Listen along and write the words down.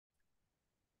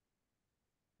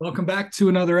Welcome back to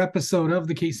another episode of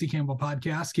the Casey Campbell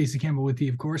podcast. Casey Campbell with you,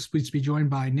 of course. Pleased to be joined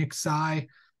by Nick Saigh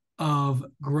of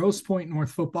Grosse Pointe North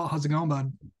Football. How's it going,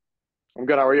 bud? I'm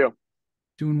good. How are you?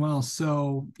 Doing well.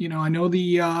 So, I know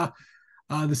the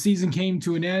season came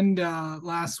to an end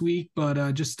last week,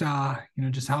 but just how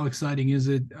exciting is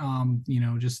it?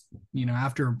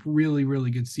 After a really, really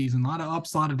good season, a lot of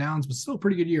ups, a lot of downs, but still a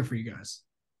pretty good year for you guys.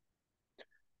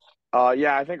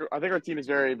 Yeah, I think our team is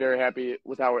very very happy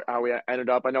with how we ended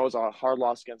up. I know it was a hard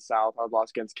loss against South, hard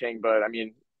loss against King, but I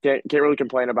mean can't really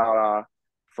complain about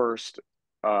first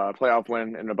playoff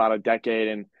win in about a decade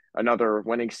and another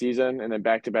winning season and then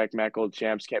back to back MAC Gold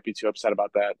champs. Can't be too upset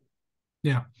about that.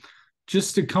 Yeah.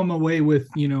 Just to come away with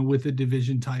with a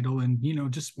division title and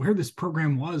just where this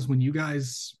program was when you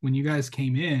guys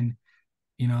came in,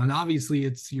 and obviously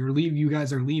you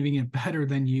guys are leaving it better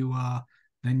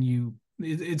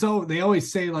it's all they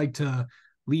always say, like, to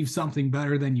leave something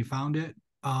better than you found it.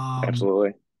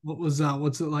 Absolutely. What's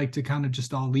it like to kind of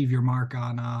just all leave your mark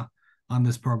on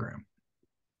this program?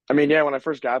 I mean, yeah, when I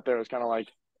first got there, it was kind of like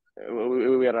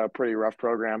we had a pretty rough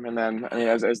program, and then I mean,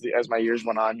 as my years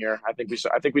went on here, I think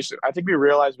we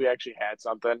realized we actually had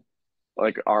something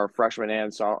like our freshman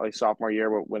and sophomore year.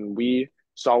 When we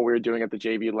saw what we were doing at the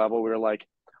JV level, we were like,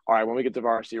 all right, when we get to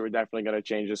varsity, we're definitely going to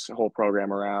change this whole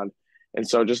program around. And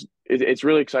so it's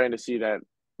really exciting to see that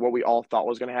what we all thought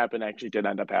was going to happen actually did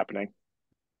end up happening.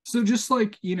 So just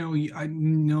like, I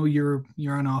know you're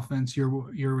on offense, you're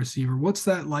a receiver. What's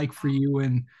that like for you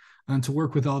and to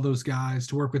work with all those guys,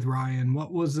 to work with Ryan?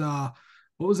 What was that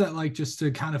like just to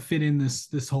kind of fit in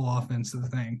this whole offensive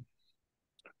thing?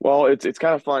 Well, it's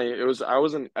kind of funny. I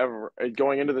wasn't ever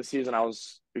going into the season. I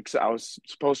was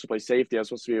supposed to play safety. I was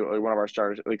supposed to be like one of our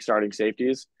starting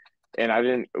safeties, and I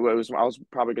didn't. I was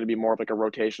probably going to be more of like a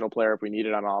rotational player if we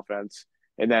needed on offense.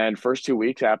 And then first 2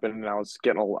 weeks happened, and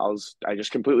I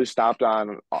just completely stopped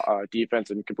on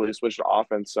defense and completely switched to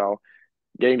offense. So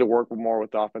getting to work more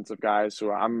with the offensive guys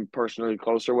who I'm personally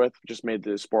closer with just made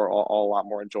the sport all a lot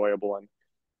more enjoyable, and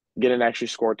getting to actually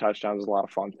score touchdowns is a lot of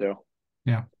fun too.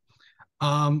 Yeah.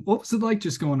 What was it like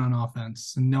just going on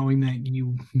offense and knowing that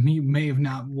you may have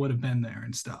not would have been there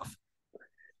and stuff?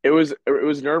 It was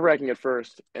nerve wracking at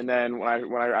first, and then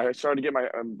I started to get my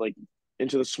like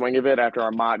into the swing of it after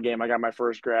our Mott game, I got my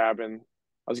first grab and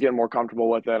I was getting more comfortable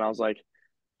with it. And I was like,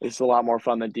 it's a lot more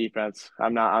fun than defense.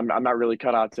 I'm not really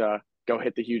cut out to go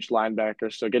hit the huge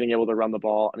linebacker. So getting able to run the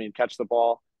ball, I mean, catch the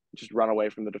ball, just run away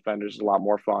from the defenders is a lot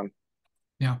more fun.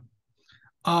 Yeah.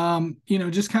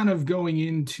 Just kind of going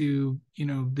into,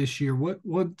 this year, what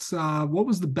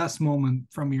was the best moment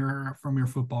from your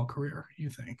football career, you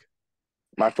think?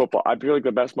 I feel like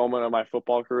the best moment of my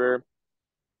football career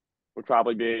would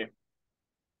probably be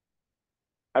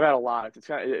I've had a lot. It's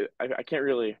kind of I can't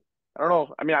really I don't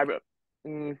know. I mean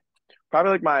mm,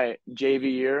 probably like my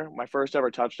JV year, my first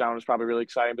ever touchdown was probably really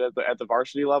exciting. But at the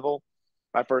varsity level,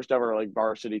 my first ever like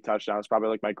varsity touchdown is probably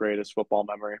like my greatest football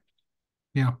memory.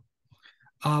 Yeah.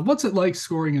 What's it like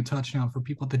scoring a touchdown for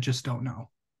people that just don't know?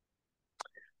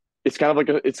 It's kind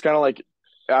of like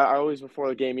I always before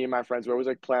the game, me and my friends we always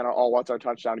like plan on, oh, what's our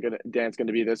touchdown dance going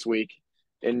to be this week,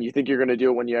 and you think you're going to do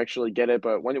it when you actually get it,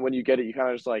 but when you get it, you kind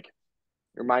of just like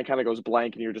your mind kind of goes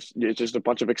blank, and it's just a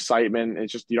bunch of excitement.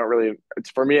 It's just you don't really. It's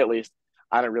for me at least.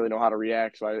 I don't really know how to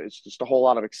react, so it's just a whole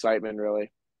lot of excitement,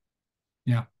 really.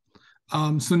 Yeah.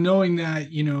 So knowing that,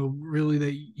 really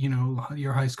that,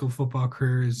 your high school football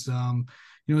career is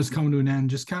coming to an end,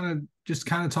 just kind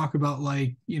of talk about,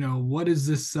 like, what's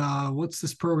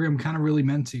this program kind of really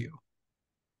meant to you?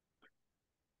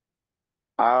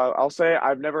 I'll say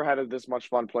I've never had this much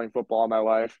fun playing football in my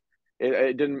life.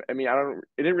 It didn't. I mean, I don't.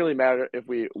 It didn't really matter if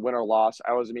we win or lost.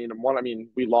 I mean,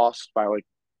 we lost by like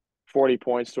 40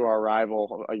 points to our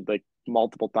rival like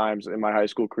multiple times in my high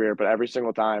school career, but every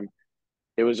single time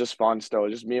it was just fun. Still,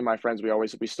 just me and my friends.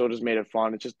 We still just made it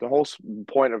fun. It's just the whole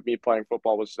point of me playing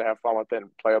football was to have fun with it and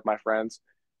play with my friends.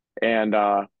 And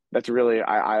that's really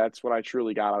that's what I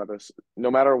truly got out of this.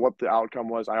 No matter what the outcome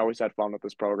was, I always had fun with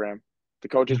this program. The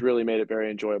Yeah. coaches really made it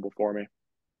very enjoyable for me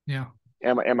Yeah.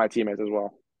 and my teammates as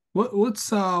well. What's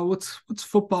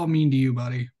football mean to you,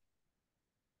 buddy?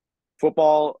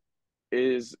 Football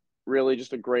is really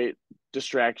just a great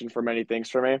distraction for many things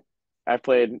for me.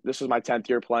 This is my 10th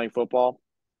year playing football.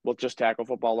 Well, just tackle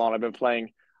football alone. I've been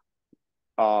playing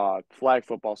flag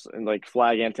football and like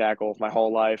flag and tackle my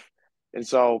whole life. And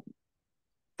so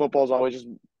football's always just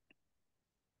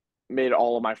made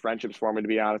all of my friendships for me, to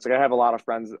be honest. Like I have a lot of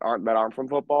friends that aren't from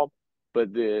football,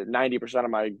 but the 90%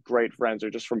 of my great friends are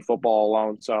just from football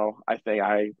alone. So I think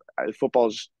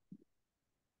football's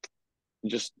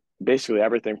just basically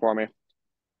everything for me.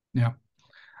 Yeah.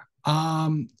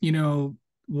 You know,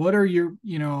 what are your,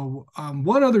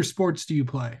 what other sports do you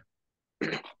play?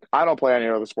 I don't play any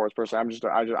other sports person.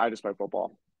 I just play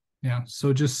football. Yeah.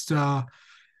 So just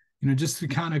just to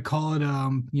kind of call it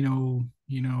then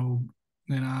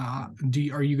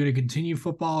are you going to continue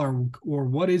football or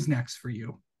what is next for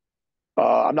you?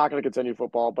 I'm not going to continue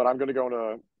football, but I'm going to go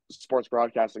into sports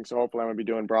broadcasting. So hopefully, I'm going to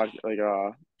be doing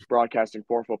broadcasting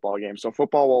for football games. So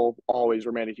football will always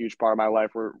remain a huge part of my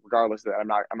life, regardless that I'm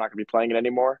not going to be playing it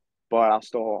anymore. But I'll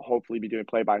still hopefully be doing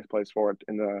play by plays for it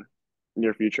in the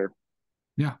near future.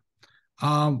 Yeah.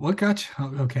 What got you?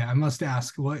 Okay, I must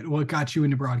ask, what got you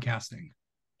into broadcasting?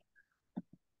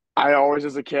 I always,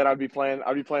 as a kid, I'd be playing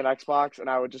Xbox, and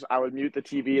I would mute the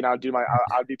TV, and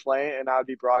I'd be playing, and I'd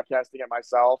be broadcasting it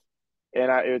myself, and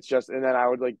then I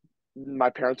would like, my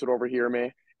parents would overhear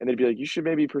me, and they'd be like, you should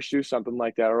maybe pursue something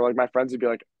like that, or like my friends would be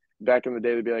like, back in the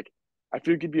day, they'd be like, I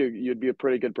feel you'd be a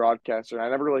pretty good broadcaster, and I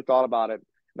never really thought about it. And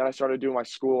then I started doing my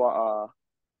school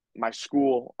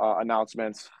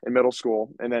announcements in middle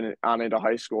school, and then on into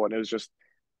high school, and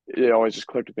it always just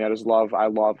clicked with me. I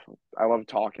love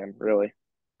talking, really.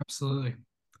 Absolutely.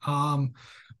 Um,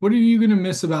 what are you going to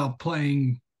miss about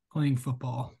playing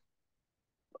football?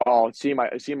 Oh, seeing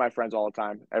my friends all the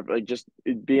time. Like just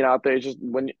being out there. It's just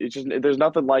there's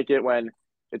nothing like it when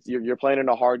you're playing in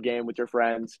a hard game with your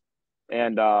friends,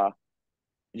 and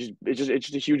it's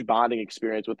just a huge bonding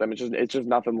experience with them. It's just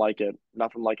nothing like it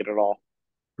at all.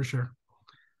 For sure.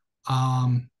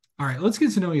 All right, let's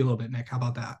get to know you a little bit, Nick. How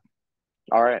about that?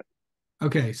 All right,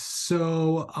 Okay,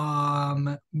 so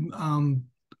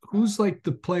who's like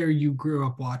the player you grew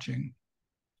up watching?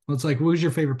 It's like, who's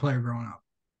your favorite player growing up?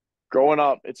 growing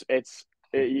up,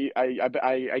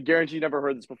 I guarantee you never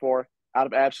heard this before. Out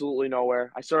of absolutely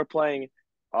nowhere, I started playing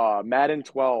Madden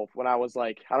 12 when I was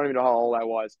like I don't even know how old I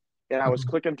was, and I was Okay.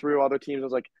 clicking through other teams. I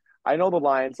was like, I know the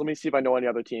Lions. Let me see if I know any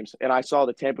other teams. And I saw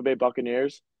the Tampa Bay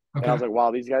Buccaneers, and I Okay. was like,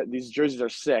 wow, these jerseys are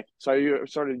sick. So I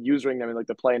started using them in like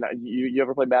the play. You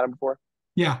ever played Madden before?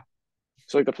 Yeah.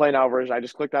 So like the play now version, I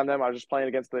just clicked on them. I was just playing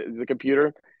against the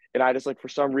computer, and I just like for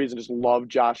some reason just love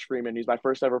Josh Freeman. He's my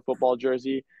first ever football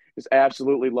jersey. Just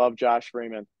absolutely love Josh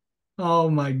Freeman. Oh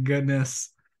my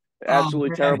goodness. Oh Absolutely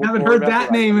man, terrible haven't heard quarterback, that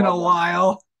but I just name in a love them.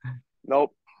 while.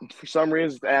 Nope. For some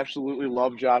reason, just absolutely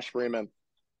love Josh Freeman.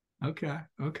 Okay.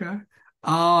 Okay.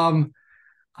 Um,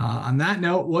 on that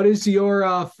note, what is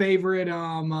your favorite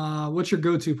what's your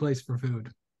go-to place for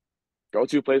food? Go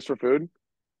to place for food.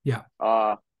 Yeah.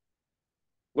 Uh,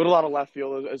 Little out of left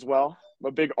field as well. I'm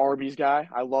a big Arby's guy.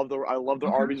 I love the Okay.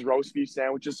 Arby's roast beef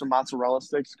sandwiches, some mozzarella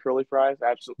sticks, curly fries.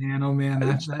 Absolutely. Man, oh man,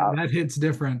 that hits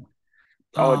different.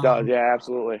 Oh, it does. Um, Yeah,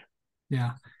 absolutely.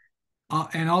 yeah.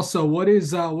 And also,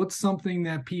 what's something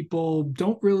that people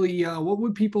don't really what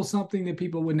would people something that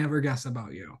people would never guess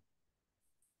about you?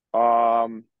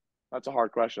 Um, that's a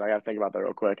hard question. I got to think about that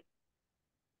real quick.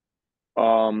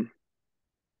 Um,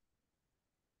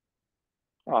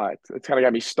 it's kind of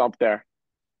got me stumped there.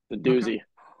 The Okay. doozy.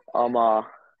 Um, uh,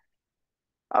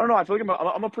 I don't know. I feel like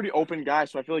I'm a pretty open guy,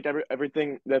 so I feel like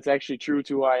everything that's actually true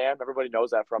to who I am, everybody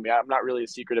knows that from me. I'm not really a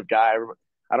secretive guy.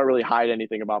 I don't really hide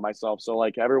anything about myself. So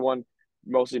like everyone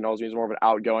mostly knows me as more of an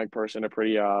outgoing person, a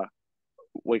pretty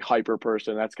like hyper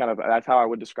person. That's how I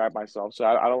would describe myself. So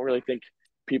I don't really think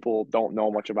people don't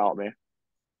know much about me.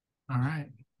 All right.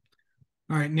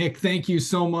 All right, Nick, thank you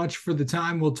so much for the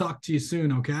time. We'll talk to you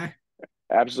soon, okay?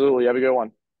 Absolutely. Have a good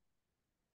one.